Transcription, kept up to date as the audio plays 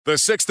The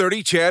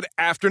 6:30 CHED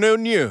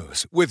Afternoon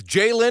News with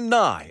Jaylen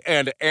Nye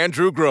and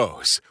Andrew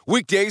Gross.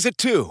 Weekdays at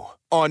 2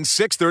 on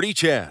 6:30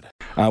 CHED.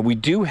 We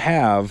do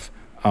have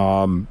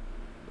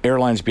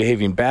airlines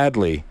behaving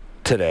badly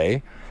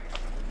today,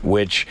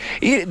 which...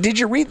 Did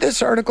you read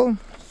this article?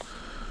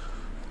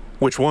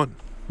 Which one?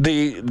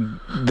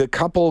 The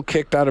couple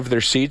kicked out of their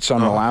seats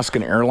on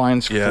Alaskan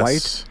Airlines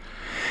flight.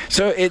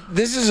 So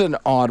this is an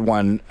odd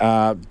one.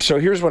 So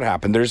here's what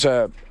happened. There's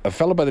a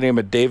fellow by the name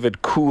of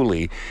David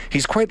Cooley.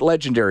 He's quite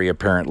legendary,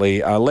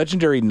 apparently. A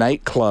legendary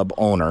nightclub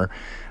owner.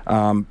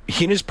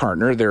 He and his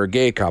partner, they're a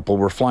gay couple,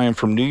 were flying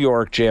from New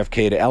York,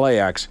 JFK to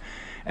LAX,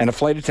 and a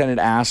flight attendant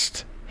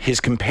asked his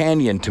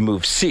companion to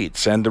move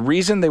seats. And the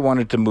reason they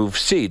wanted to move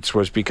seats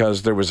was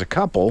because there was a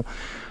couple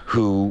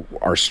who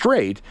are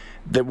straight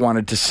that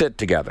wanted to sit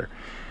together.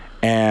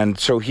 And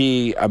so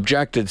he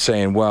objected,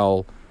 saying,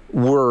 well,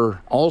 we're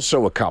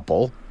also a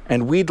couple,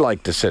 and we'd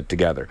like to sit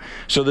together.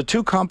 So the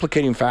two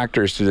complicating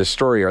factors to this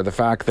story are the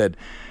fact that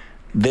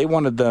they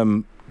wanted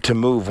them to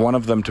move, one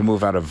of them to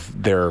move out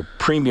of their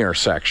premier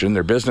section,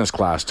 their business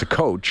class, to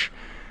coach,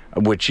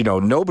 which, you know,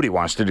 nobody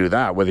wants to do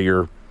that, whether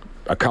you're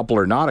a couple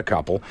or not a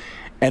couple.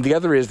 And the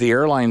other is the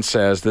airline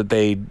says that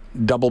they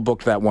double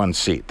booked that one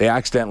seat. They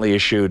accidentally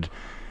issued,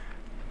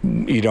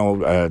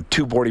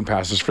 two boarding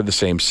passes for the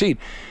same seat.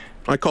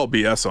 I call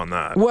BS on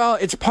that. Well,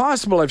 it's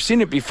possible. I've seen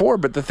it before,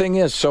 but the thing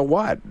is, so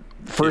what?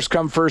 First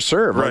come, first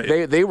serve. Right.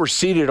 Like they were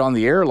seated on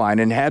the airline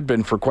and had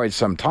been for quite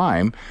some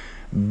time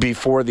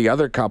before the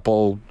other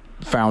couple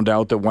found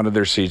out that one of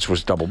their seats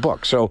was double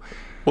booked. So,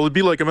 well, it'd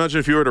be like, imagine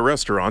if you were at a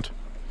restaurant,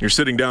 you're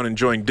sitting down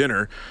enjoying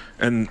dinner,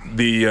 and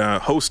the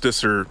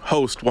hostess or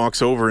host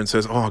walks over and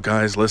says, oh,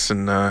 guys,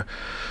 listen,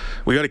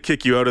 we got to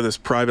kick you out of this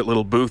private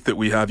little booth that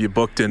we have you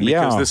booked in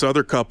because this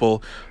other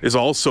couple is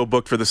also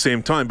booked for the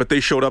same time, but they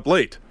showed up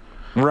late.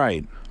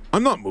 Right.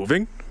 I'm not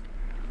moving.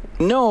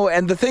 No,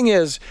 and the thing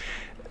is,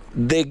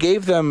 they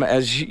gave them,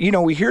 as you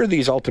know, we hear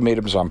these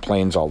ultimatums on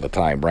planes all the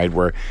time, right?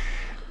 Where,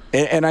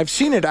 and I've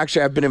seen it,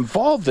 actually, I've been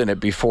involved in it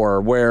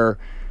before, where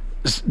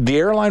the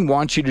airline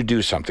wants you to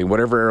do something,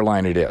 whatever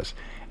airline it is.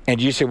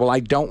 And you say, well, I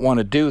don't want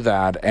to do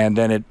that. And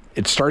then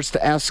it starts to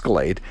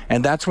escalate.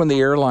 And that's when the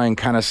airline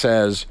kind of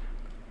says,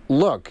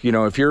 look,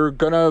 if you're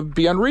going to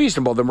be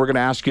unreasonable, then we're going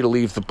to ask you to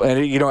leave the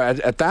plane.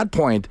 At that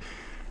point,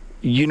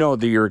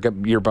 that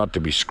you're about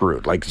to be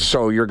screwed. Like,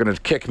 so you're going to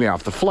kick me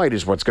off the flight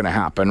is what's going to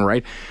happen,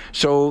 right?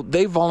 So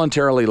they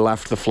voluntarily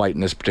left the flight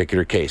in this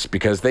particular case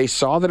because they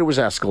saw that it was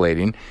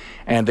escalating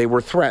and they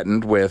were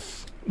threatened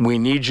with, we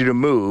need you to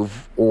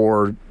move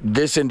or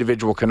this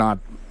individual cannot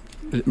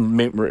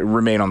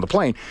remain on the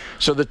plane.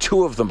 So the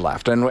two of them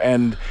left,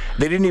 and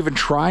they didn't even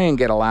try and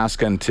get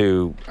Alaskan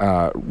to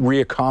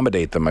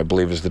reaccommodate them, I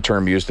believe is the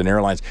term used in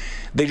airlines.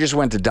 They just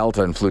went to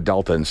Delta and flew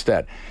Delta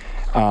instead.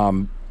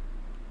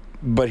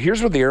 But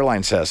here's what the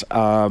airline says.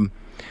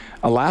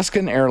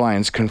 Alaskan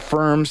Airlines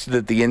confirms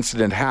that the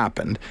incident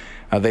happened.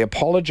 They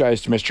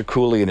apologized to Mr.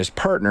 Cooley and his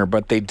partner,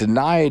 but they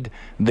denied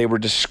they were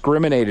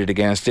discriminated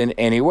against in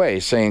any way,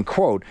 saying,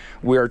 quote,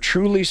 we are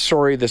truly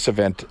sorry this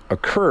event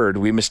occurred.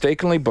 We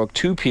mistakenly booked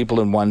two people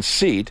in one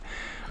seat.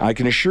 I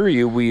can assure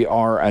you we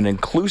are an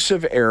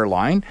inclusive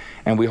airline,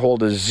 and we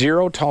hold a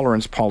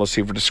zero-tolerance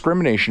policy for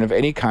discrimination of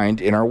any kind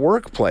in our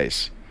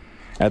workplace.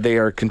 They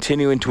are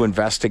continuing to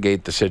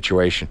investigate the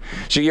situation.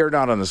 So you're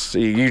not on the...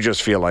 You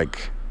just feel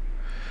like...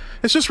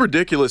 It's just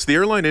ridiculous. The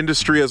airline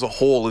industry as a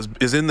whole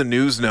is in the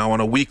news now on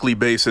a weekly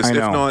basis, if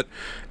not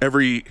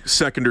every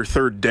second or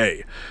third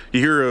day. You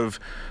hear of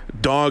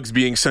dogs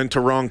being sent to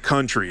wrong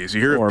countries.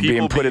 You hear of people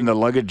being put in the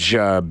luggage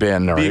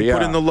bin.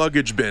 Put in the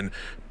luggage bin.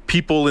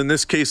 People, in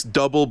this case,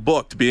 double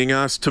booked, being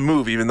asked to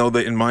move, even though,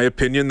 in my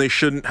opinion, they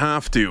shouldn't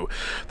have to.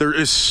 There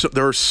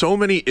are so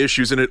many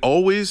issues, and it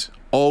always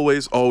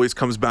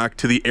comes back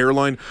to the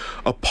airline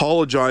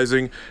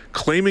apologizing,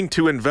 claiming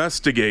to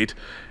investigate,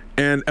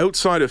 and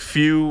outside a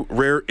few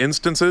rare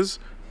instances,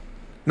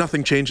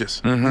 nothing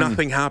changes. Mm-hmm.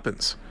 Nothing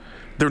happens.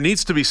 There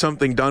needs to be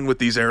something done with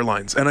these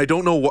airlines, and I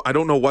don't know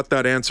what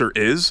that answer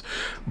is,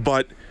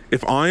 but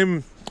if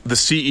I'm the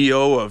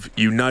CEO of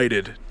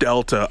United,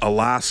 Delta,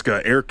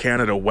 Alaska, Air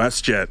Canada,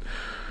 WestJet,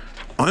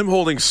 I'm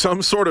holding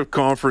some sort of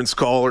conference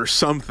call or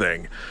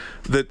something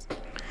that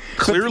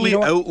clearly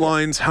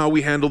outlines how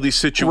we handle these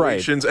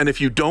situations. Right. And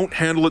if you don't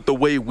handle it the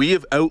way we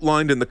have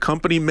outlined in the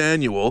company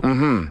manual,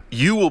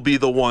 you will be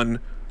the one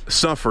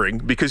suffering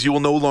because you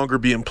will no longer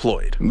be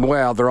employed.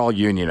 Well, they're all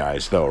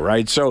unionized, though,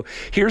 right? So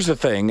here's the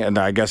thing, and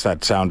I guess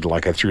that sounded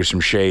like I threw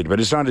some shade, but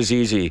it's not as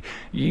easy.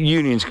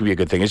 Unions can be a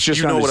good thing. It's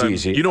just not as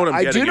easy. You know what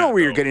I'm getting at. I do know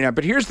where you're getting at,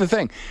 but here's the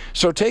thing.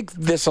 So take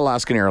this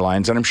Alaskan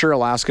Airlines, and I'm sure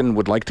Alaskan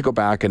would like to go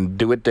back and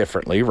do it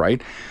differently,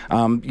 right?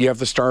 You have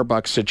the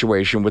Starbucks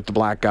situation with the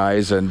black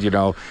guys, and,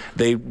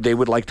 they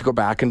would like to go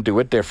back and do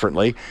it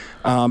differently.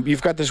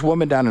 You've got this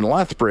woman down in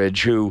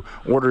Lethbridge who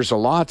orders a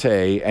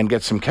latte and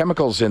gets some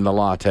chemicals in the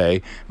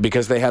latte,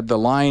 because they had the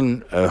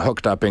line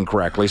hooked up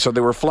incorrectly. So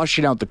they were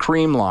flushing out the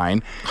cream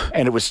line,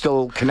 and it was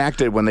still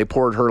connected when they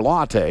poured her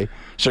latte.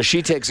 So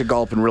she takes a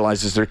gulp and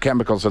realizes there are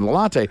chemicals in the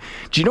latte.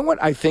 Do you know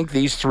what I think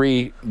these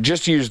three,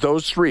 just use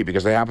those three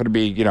because they happen to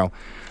be,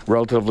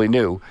 relatively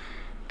new,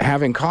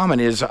 have in common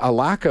is a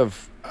lack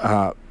of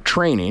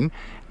training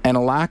and a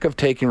lack of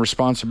taking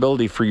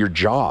responsibility for your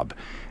job.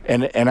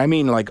 And I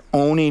mean like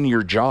owning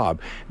your job.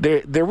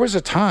 There was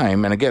a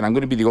time, and again, I'm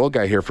going to be the old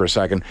guy here for a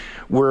second,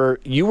 where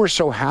you were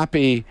so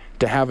happy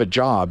to have a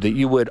job that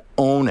you would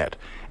own it.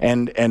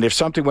 And if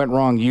something went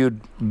wrong,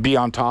 you'd be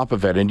on top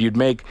of it, and you'd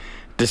make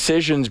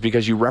decisions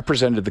because you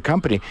represented the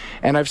company.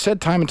 And I've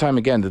said time and time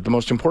again that the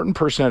most important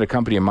person at a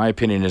company, in my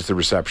opinion, is the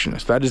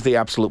receptionist. That is the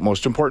absolute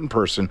most important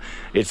person.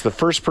 It's the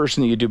first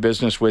person that you do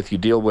business with, you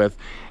deal with,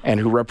 and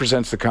who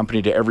represents the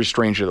company to every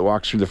stranger that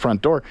walks through the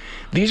front door.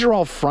 These are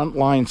all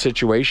frontline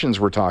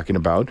situations we're talking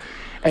about.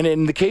 And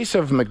in the case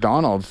of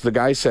McDonald's, the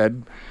guy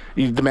said,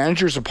 the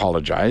managers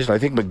apologized. I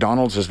think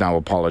McDonald's has now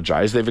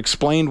apologized. They've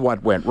explained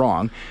what went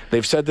wrong.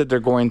 They've said that they're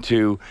going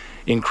to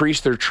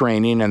increase their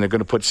training and they're going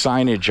to put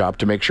signage up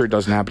to make sure it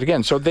doesn't happen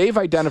again. So they've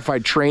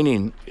identified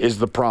training is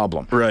the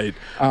problem. Right.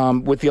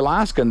 With the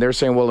Alaskan, they're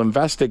saying, well,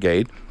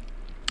 investigate.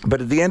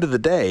 But at the end of the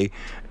day,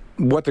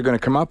 what they're going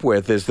to come up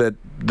with is that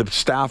the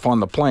staff on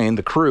the plane,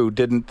 the crew,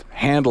 didn't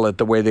handle it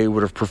the way they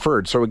would have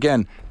preferred. So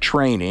again,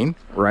 training,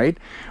 right?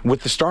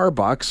 With the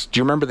Starbucks, do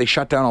you remember they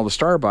shut down all the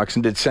Starbucks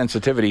and did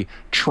sensitivity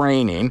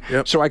training?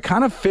 Yep. So I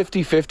kind of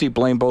 50-50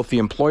 blame both the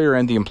employer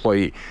and the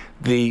employee.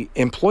 The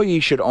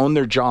employee should own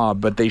their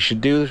job, but they should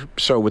do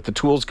so with the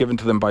tools given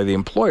to them by the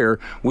employer,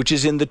 which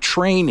is in the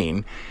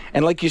training.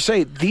 And like you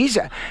say,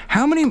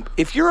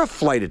 if you're a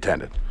flight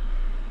attendant,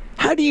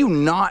 how do you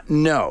not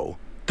know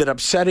that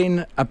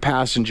upsetting a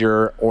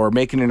passenger or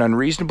making an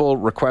unreasonable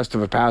request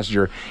of a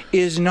passenger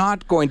is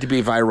not going to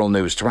be viral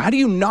news to them? How do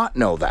you not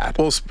know that?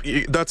 Well,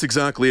 that's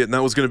exactly it, and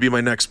that was going to be my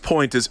next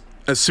point, is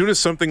as soon as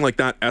something like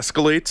that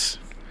escalates,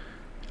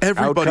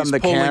 everybody's out come the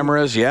pulling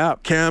cameras,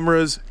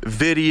 cameras,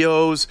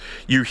 videos.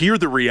 You hear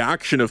the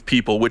reaction of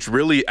people, which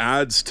really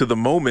adds to the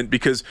moment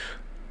because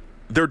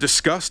they're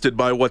disgusted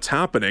by what's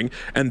happening,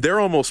 and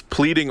they're almost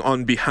pleading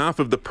on behalf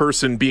of the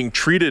person being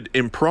treated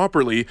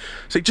improperly.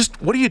 Say,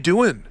 just, what are you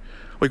doing?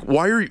 Like,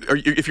 why are you,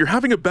 if you're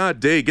having a bad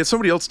day, get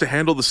somebody else to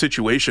handle the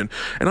situation.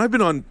 And I've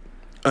been on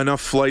enough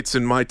flights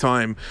in my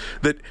time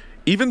that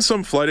even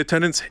some flight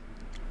attendants,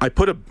 I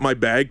put my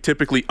bag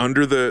typically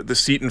under the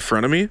seat in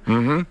front of me,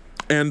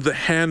 and the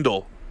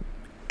handle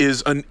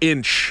is an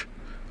inch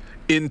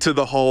into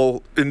the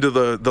hull, into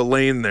the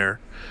lane there.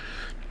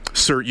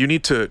 Sir, you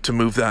need to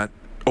move that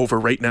over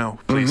right now,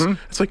 please.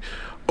 It's like,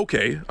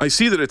 okay, I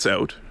see that it's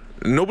out.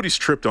 Nobody's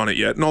tripped on it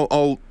yet, and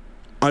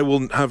I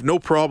will have no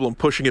problem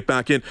pushing it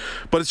back in,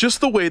 but it's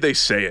just the way they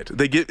say it.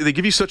 They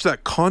give you such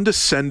that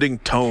condescending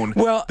tone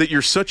that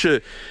you're such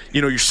a,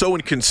 you're so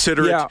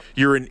inconsiderate. Yeah.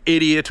 You're an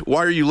idiot.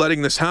 Why are you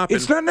letting this happen?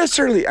 It's not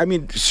necessarily. I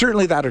mean,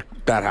 certainly that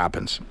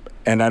happens,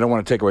 and I don't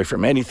want to take away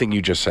from anything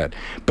you just said.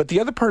 But the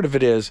other part of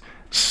it is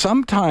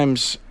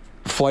sometimes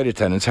flight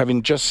attendants,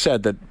 having just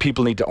said that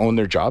people need to own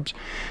their jobs,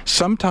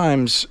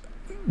 sometimes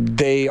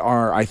they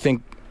are, I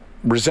think,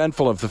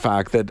 resentful of the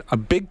fact that a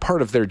big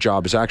part of their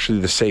job is actually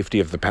the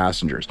safety of the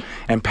passengers,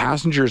 and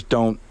passengers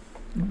don't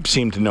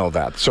seem to know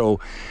that.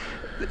 So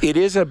it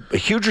is a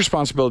huge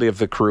responsibility of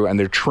the crew, and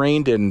they're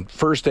trained in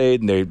first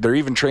aid, and they're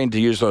even trained to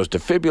use those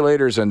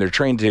defibrillators, and they're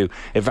trained to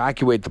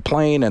evacuate the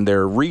plane, and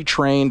they're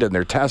retrained and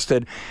they're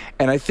tested.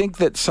 And I think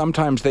that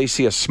sometimes they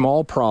see a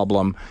small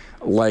problem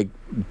like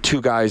two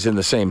guys in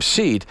the same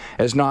seat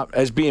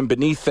as being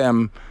beneath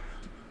them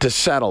to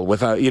settle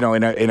without,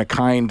 in a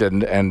kind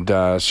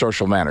and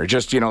social manner.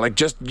 Just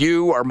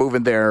you are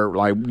moving there.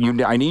 Like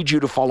I need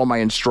you to follow my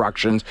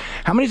instructions.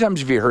 How many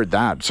times have you heard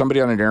that? Somebody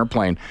on an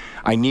airplane,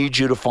 I need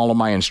you to follow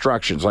my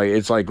instructions. Like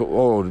it's like,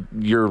 oh,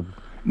 you're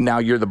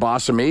the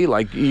boss of me.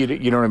 Like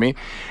you know what I mean?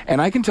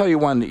 And I can tell you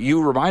one that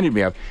you reminded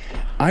me of.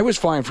 I was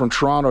flying from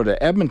Toronto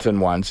to Edmonton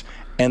once,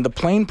 and the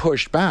plane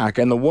pushed back,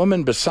 and the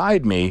woman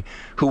beside me,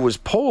 who was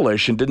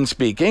Polish and didn't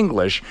speak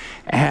English,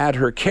 had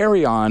her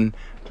carry-on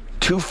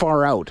too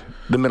far out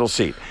the middle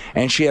seat,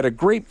 and she had a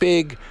great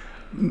big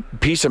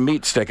piece of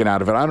meat sticking out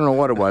of it. I don't know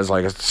what it was,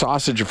 like a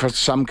sausage of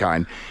some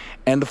kind.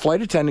 And the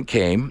flight attendant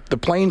came, the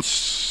plane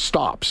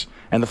stops,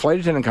 and the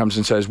flight attendant comes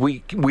and says,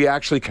 we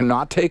actually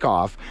cannot take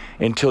off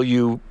until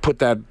you put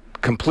that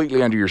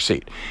completely under your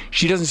seat.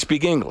 She doesn't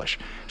speak English,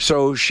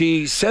 so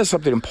she says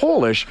something in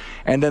Polish,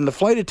 and then the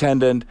flight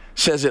attendant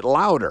says it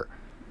louder.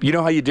 You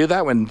know how you do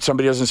that when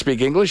somebody doesn't speak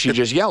English? You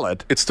just yell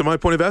it. It's to my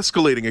point of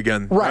escalating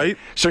again, right?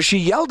 So she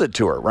yelled it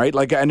to her, right?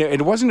 Like, and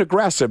it wasn't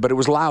aggressive, but it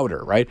was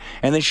louder, right?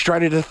 And then she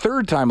tried it a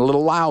third time, a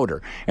little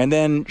louder. And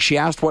then she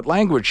asked what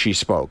language she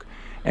spoke,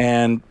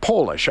 and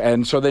Polish.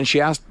 And so then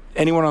she asked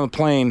anyone on the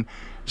plane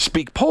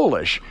speak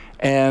Polish,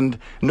 and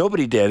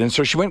nobody did. And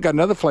so she went and got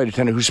another flight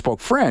attendant who spoke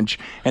French,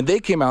 and they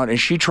came out and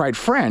she tried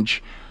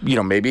French. You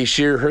know, maybe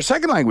her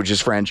second language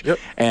is French. Yep.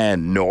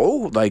 And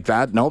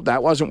that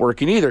wasn't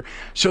working either.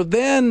 So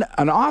then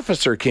an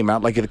officer came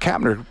out, like the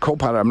captain or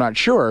co-pilot, I'm not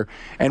sure,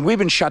 and we've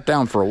been shut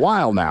down for a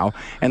while now,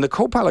 and the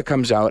co-pilot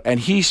comes out and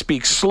he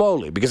speaks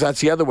slowly, because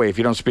that's the other way if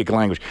you don't speak a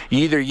language. You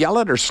either yell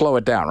it or slow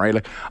it down, right?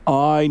 Like,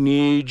 I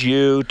need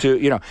you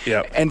to,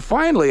 Yep. And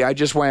finally I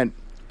just went,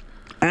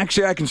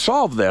 actually, I can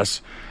solve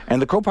this.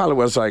 And the co-pilot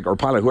was like, or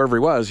pilot, whoever he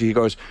was, he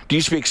goes, do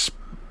you speak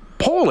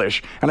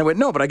Polish? And I went,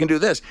 no, but I can do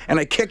this. And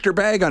I kicked her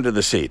bag under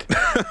the seat.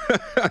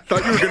 I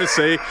thought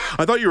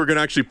you were going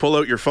to actually pull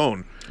out your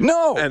phone.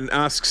 No. And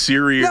ask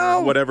Siri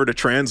or whatever to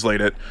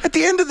translate it. At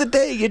the end of the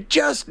day, you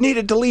just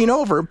needed to lean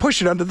over and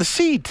push it under the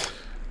seat.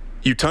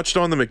 You touched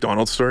on the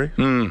McDonald's story.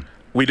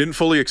 We didn't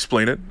fully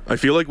explain it. I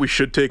feel like we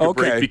should take a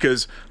break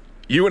because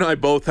you and I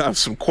both have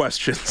some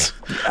questions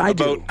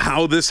about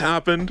how this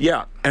happened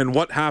and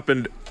what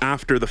happened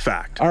after the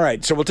fact. All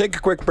right, so we'll take a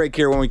quick break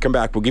here. When we come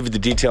back, we'll give you the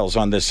details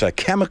on this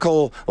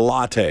chemical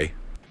latte.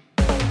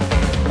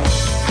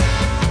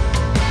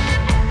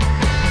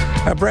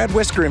 Brad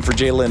Whisker in for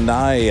Jaylen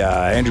Nye.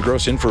 Andrew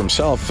Gross in for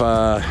himself,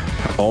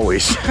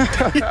 always.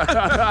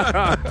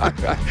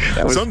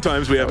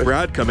 Sometimes we have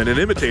Brad come in and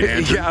imitate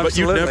Andrew, but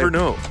you never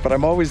know. But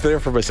I'm always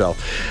there for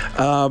myself.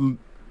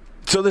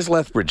 So this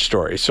Lethbridge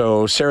story.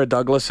 So Sarah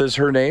Douglas is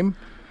her name.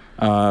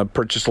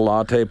 Purchased a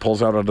latte,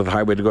 pulls out onto the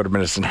highway to go to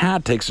Medicine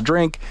Hat, takes a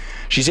drink.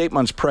 She's 8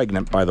 months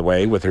pregnant, by the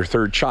way, with her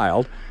third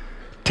child.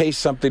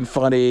 Tastes something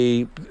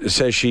funny,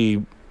 says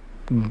she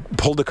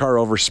pulled the car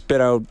over, spit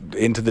out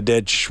into the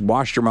ditch,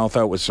 washed her mouth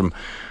out with some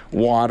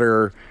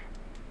water,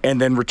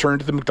 and then returned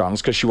to the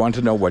McDonald's because she wanted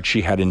to know what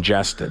she had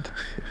ingested. Do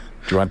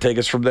you want to take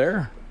us from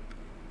there?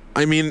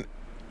 I mean,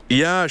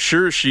 yeah,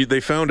 sure. They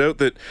found out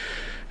that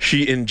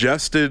she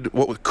ingested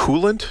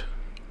coolant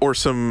or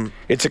some.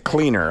 It's a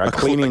cleaner, a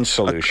cleaning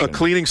solution. A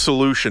cleaning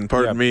solution.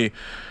 Pardon me.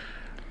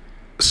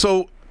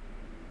 So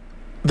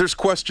there's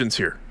questions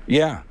here.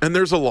 Yeah, and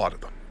there's a lot of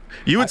them.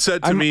 You had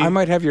said to me, I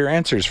might have your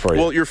answers for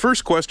you. Well, your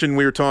first question,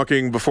 we were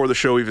talking before the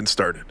show even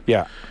started.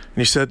 Yeah, and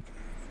you said,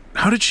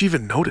 how did she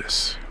even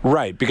notice?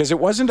 Right, because it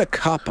wasn't a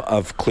cup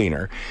of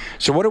cleaner.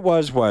 So what it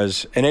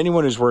was, and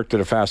anyone who's worked at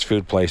a fast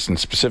food place, and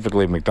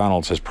specifically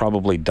McDonald's, has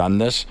probably done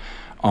this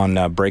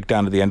on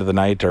breakdown at the end of the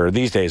night, or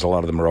these days a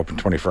lot of them are open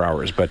 24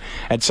 hours, but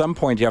at some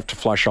point you have to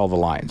flush all the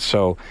lines.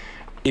 So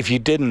if you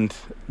didn't,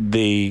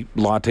 the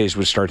lattes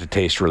would start to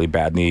taste really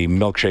bad, and the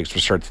milkshakes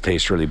would start to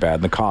taste really bad,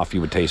 and the coffee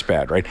would taste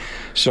bad, right?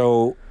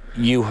 So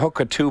you hook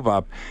a tube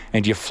up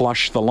and you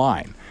flush the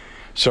line.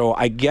 So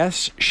I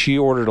guess she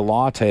ordered a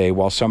latte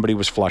while somebody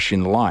was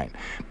flushing the line.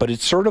 But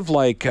it's sort of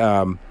like,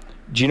 do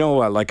you know,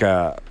 like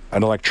an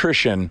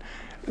electrician,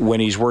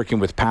 when he's working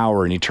with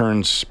power and he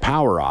turns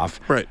power off,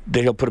 right,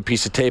 then he'll put a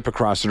piece of tape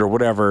across it or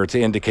whatever to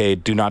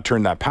indicate, do not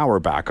turn that power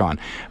back on.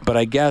 But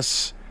I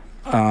guess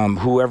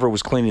whoever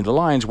was cleaning the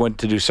lines went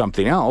to do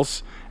something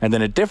else, and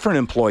then a different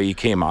employee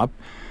came up,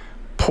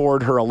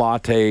 poured her a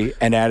latte,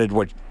 and added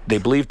what they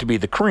believed to be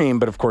the cream,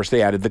 but of course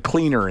they added the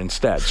cleaner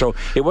instead. So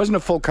it wasn't a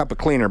full cup of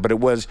cleaner, but it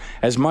was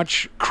as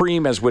much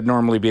cream as would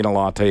normally be in a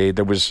latte.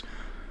 There was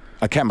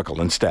a chemical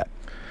instead.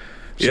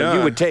 So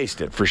you would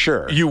taste it for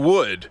sure. You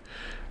would.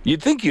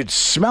 You'd think you'd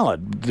smell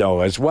it, though,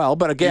 as well.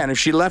 But again, if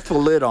she left the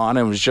lid on,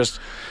 it was just...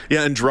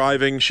 Yeah, and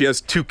driving. She has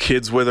 2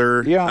 kids with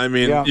her. Yeah, I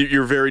mean,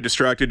 you're very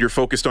distracted. You're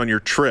focused on your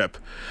trip.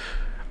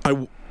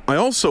 I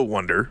also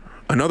wonder,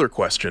 another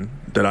question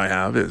that I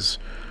have is,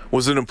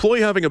 was an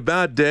employee having a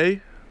bad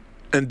day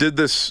and did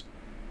this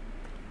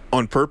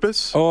on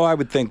purpose? Oh, I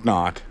would think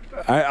not.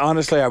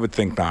 Honestly, I would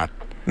think not.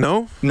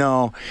 No?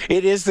 No.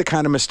 It is the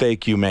kind of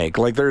mistake you make.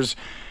 Like, there's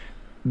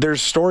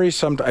stories,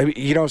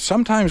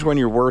 sometimes when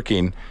you're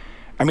working...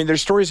 I mean,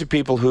 there's stories of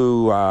people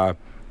who,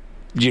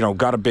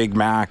 got a Big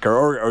Mac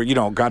or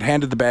got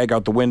handed the bag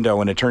out the window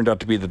and it turned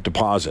out to be the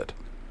deposit.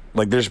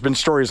 Like, there's been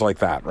stories like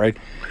that, right?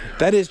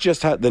 That is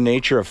just the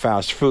nature of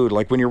fast food.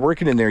 Like, when you're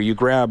working in there, you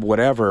grab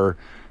whatever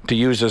to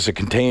use as a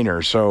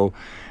container. So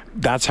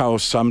that's how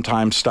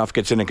sometimes stuff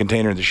gets in a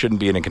container that shouldn't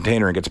be in a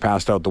container and gets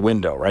passed out the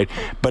window, right?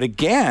 But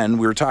again,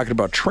 we were talking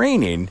about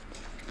training.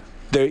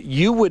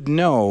 You would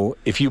know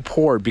if you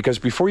poured, because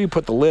before you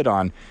put the lid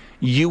on,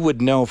 you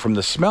would know from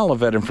the smell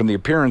of it and from the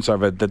appearance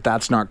of it that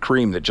that's not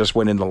cream that just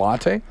went in the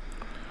latte.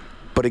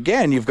 But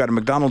again, you've got a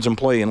McDonald's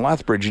employee in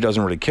Lethbridge who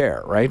doesn't really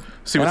care, right?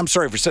 And I'm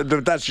sorry for saying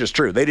that, that's just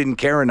true. They didn't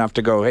care enough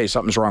to go, hey,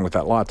 something's wrong with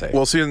that latte.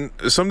 Well, see, and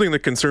something that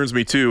concerns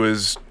me too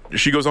is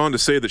she goes on to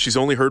say that she's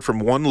only heard from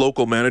one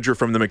local manager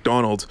from the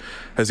McDonald's,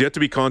 has yet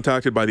to be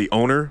contacted by the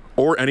owner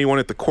or anyone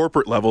at the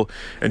corporate level,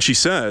 and she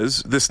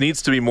says this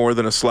needs to be more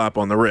than a slap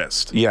on the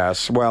wrist.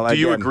 Yes, well, do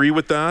you agree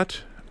with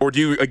that? Or do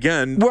you,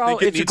 again,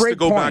 think it needs to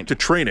go back to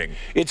training?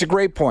 It's a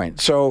great point.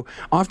 So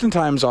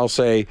oftentimes I'll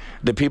say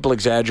that people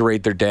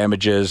exaggerate their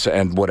damages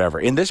and whatever.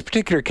 In this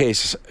particular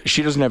case,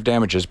 she doesn't have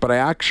damages, but I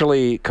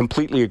actually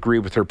completely agree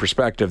with her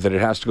perspective that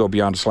it has to go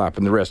beyond a slap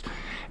in the wrist.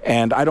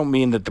 And I don't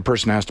mean that the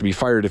person has to be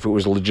fired if it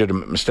was a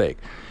legitimate mistake.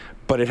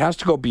 but it has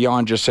to go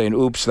beyond just saying,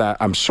 oops, that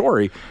I'm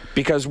sorry,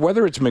 because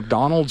whether it's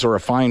McDonald's or a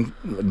fine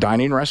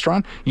dining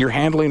restaurant, you're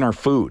handling our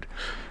food.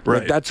 Right.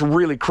 Like, that's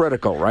really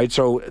critical, right?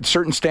 So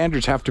certain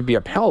standards have to be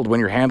upheld when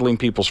you're handling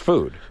people's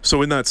food.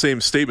 So in that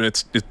same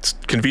statement, it's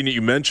convenient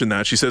you mentioned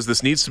that. She says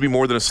this needs to be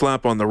more than a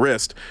slap on the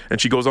wrist.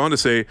 And she goes on to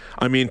say,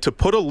 I mean, to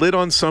put a lid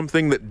on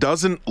something that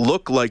doesn't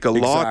look like a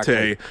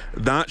latte,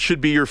 that should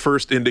be your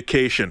first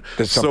indication.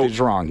 That something's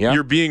wrong, yeah?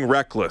 You're being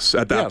reckless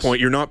at that point.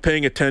 You're not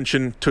paying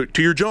attention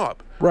to your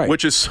job. Right.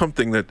 Which is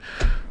something that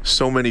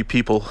so many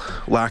people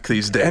lack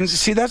these days. And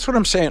see, that's what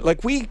I'm saying.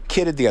 Like, we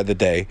kidded the other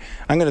day.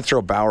 I'm going to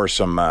throw Bauer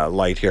some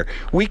light here.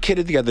 We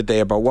kidded the other day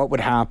about what would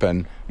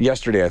happen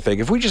yesterday, I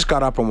think, if we just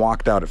got up and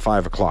walked out at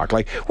 5 o'clock.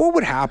 Like, what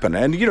would happen?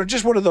 And,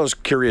 just one of those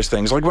curious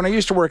things. Like, when I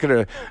used to work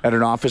at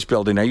an office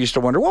building, I used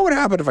to wonder, what would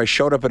happen if I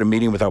showed up at a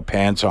meeting without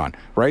pants on,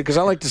 right? Because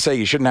I like to say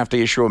you shouldn't have to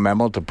issue a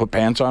memo to put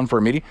pants on for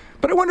a meeting.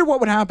 But I wonder what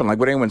would happen. Like,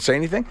 would anyone say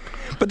anything?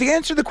 But the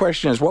answer to the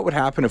question is, what would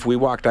happen if we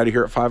walked out of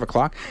here at 5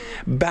 o'clock?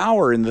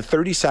 Bauer, in the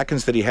 30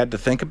 seconds that he had to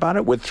think about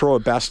it, would throw a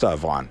best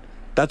of on.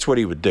 That's what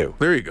he would do.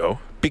 There you go.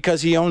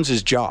 Because he owns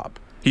his job.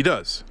 He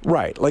does.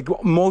 Right. Like,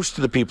 most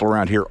of the people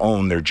around here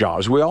own their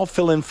jobs. We all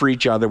fill in for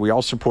each other. We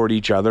all support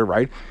each other,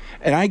 right?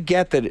 And I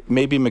get that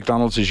maybe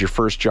McDonald's is your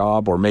first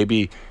job, or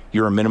maybe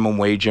you're a minimum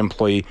wage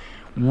employee.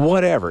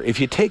 Whatever. If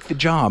you take the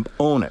job,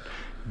 own it.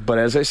 But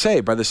as I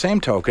say, by the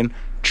same token,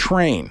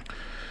 train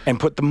and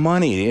put the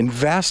money,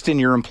 invest in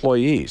your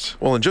employees.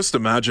 Well, and just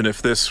imagine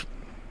if this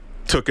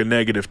took a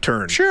negative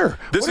turn. Sure.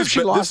 What if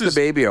she lost the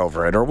baby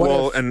over it? Or what?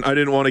 Well, and I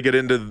didn't want to get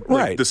into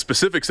the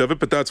specifics of it,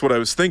 but that's what I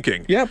was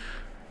thinking. Yep.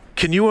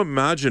 Can you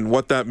imagine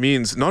what that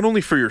means, not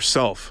only for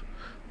yourself,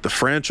 the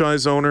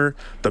franchise owner,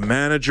 the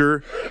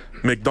manager,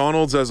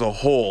 McDonald's as a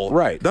whole?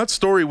 Right. That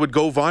story would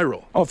go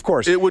viral. Oh, of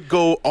course. It would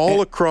go all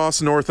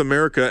across North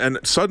America, and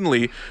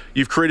suddenly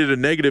you've created a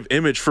negative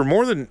image for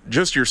more than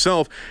just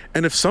yourself.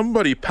 And if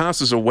somebody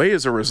passes away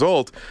as a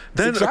result,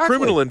 then a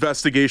criminal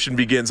investigation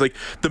begins. Like,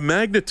 the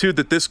magnitude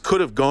that this could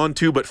have gone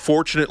to, but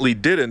fortunately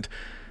didn't,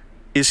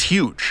 is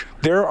huge.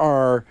 There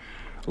are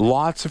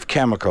lots of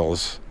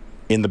chemicals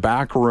in the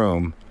back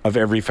room of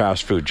every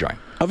fast food joint,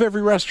 of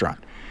every restaurant.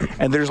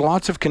 And there's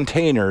lots of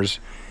containers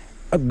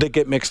that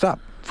get mixed up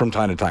from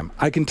time to time.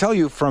 I can tell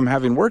you from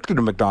having worked at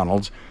a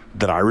McDonald's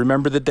that I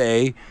remember the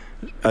day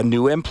a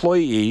new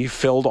employee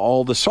filled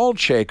all the salt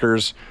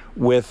shakers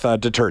with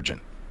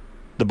detergent.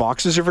 The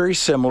boxes are very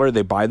similar.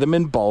 They buy them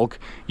in bulk.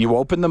 You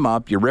open them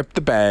up, you rip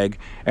the bag,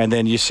 and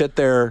then you sit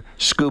there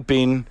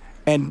scooping.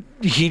 And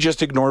he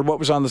just ignored what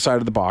was on the side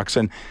of the box.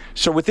 And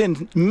so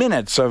within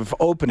minutes of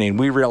opening,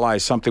 we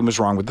realized something was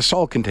wrong with the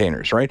salt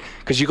containers, right?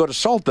 Because you go to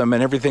salt them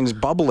and everything's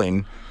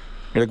bubbling.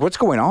 You're like, what's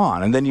going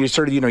on? And then you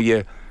sort of,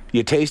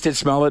 you taste it,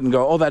 smell it, and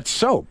go, oh, that's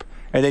soap.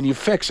 And then you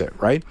fix it,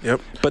 right?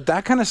 Yep. But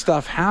that kind of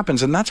stuff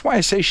happens, and that's why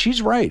I say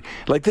she's right.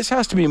 Like, this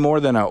has to be more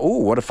than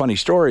what a funny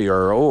story,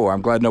 or,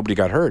 I'm glad nobody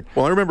got hurt.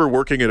 Well, I remember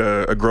working at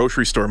a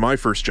grocery store, my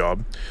first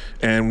job,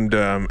 and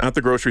at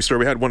the grocery store,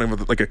 we had one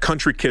of, like, a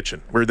country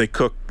kitchen where they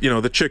cook,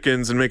 the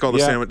chickens and make all the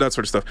sandwich, that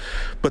sort of stuff.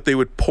 But they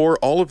would pour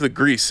all of the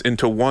grease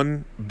into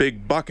one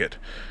big bucket.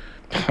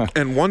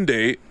 And one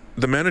day,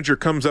 the manager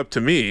comes up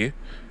to me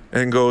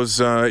and goes,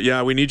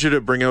 we need you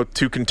to bring out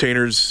 2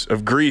 containers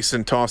of grease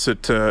and toss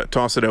it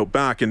out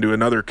back into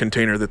another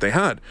container that they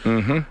had.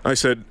 Mm-hmm. I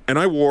said, and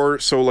I wore,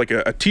 like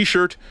a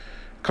T-shirt,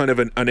 kind of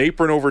an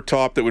apron over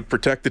top that would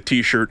protect the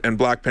T-shirt, and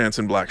black pants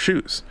and black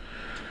shoes.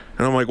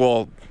 And I'm like,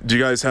 well, do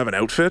you guys have an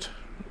outfit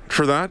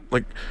for that?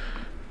 Like,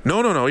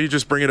 no, you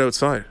just bring it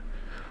outside.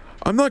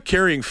 I'm not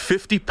carrying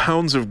 50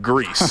 pounds of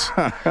grease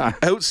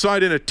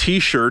outside in a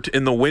T-shirt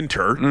in the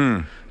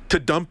winter. To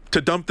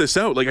dump this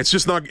out. Like,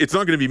 it's not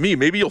going to be me.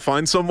 Maybe you'll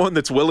find someone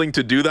that's willing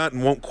to do that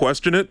and won't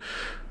question it.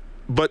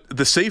 But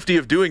the safety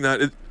of doing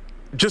that, it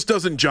just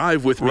doesn't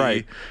jive with me.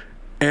 Right.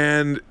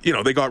 And,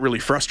 they got really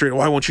frustrated.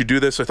 Why won't you do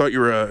this? I thought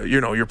you were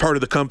you're part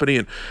of the company.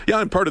 And yeah,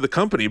 I'm part of the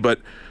company, but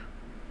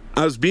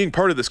as being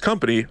part of this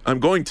company, I'm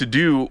going to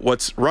do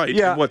what's right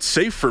and what's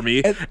safe for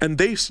me. And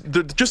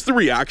just the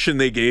reaction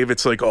they gave,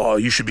 it's like, oh,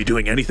 you should be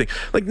doing anything.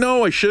 Like,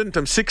 no, I shouldn't.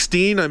 I'm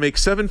 16. I make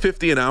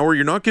 $7.50 an hour.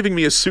 You're not giving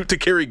me a suit to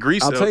carry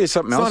grease out. I'll tell you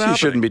something else you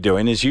shouldn't be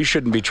doing is you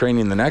shouldn't be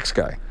training the next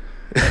guy.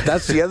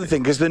 That's the other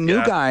thing, because the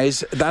new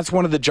guys, that's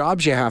one of the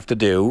jobs you have to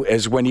do,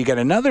 is when you get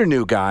another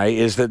new guy,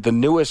 is that the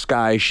newest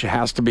guy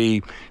has to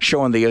be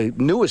showing the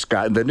newest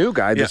guy, the new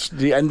guy,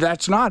 and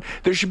that's not,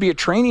 there should be a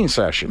training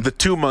session. The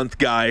 2-month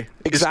guy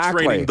is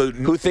training the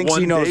who thinks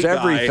he knows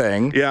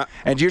everything. Yeah.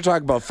 And you're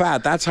talking about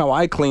fat. That's how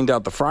I cleaned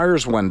out the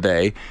fryers one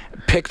day,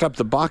 picked up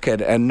the bucket,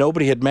 and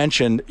nobody had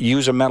mentioned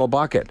use a metal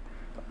bucket.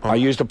 I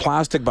used a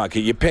plastic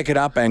bucket. You pick it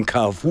up and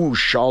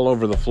whoosh all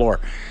over the floor.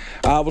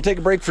 We'll take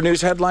a break for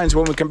news headlines.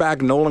 When we come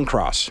back, Nolan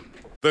Cross.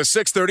 The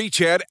 630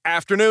 CHED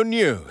Afternoon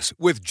News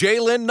with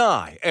Jaylen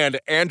Nye and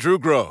Andrew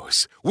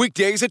Gross.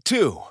 Weekdays at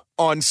 2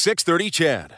 on 630 CHED.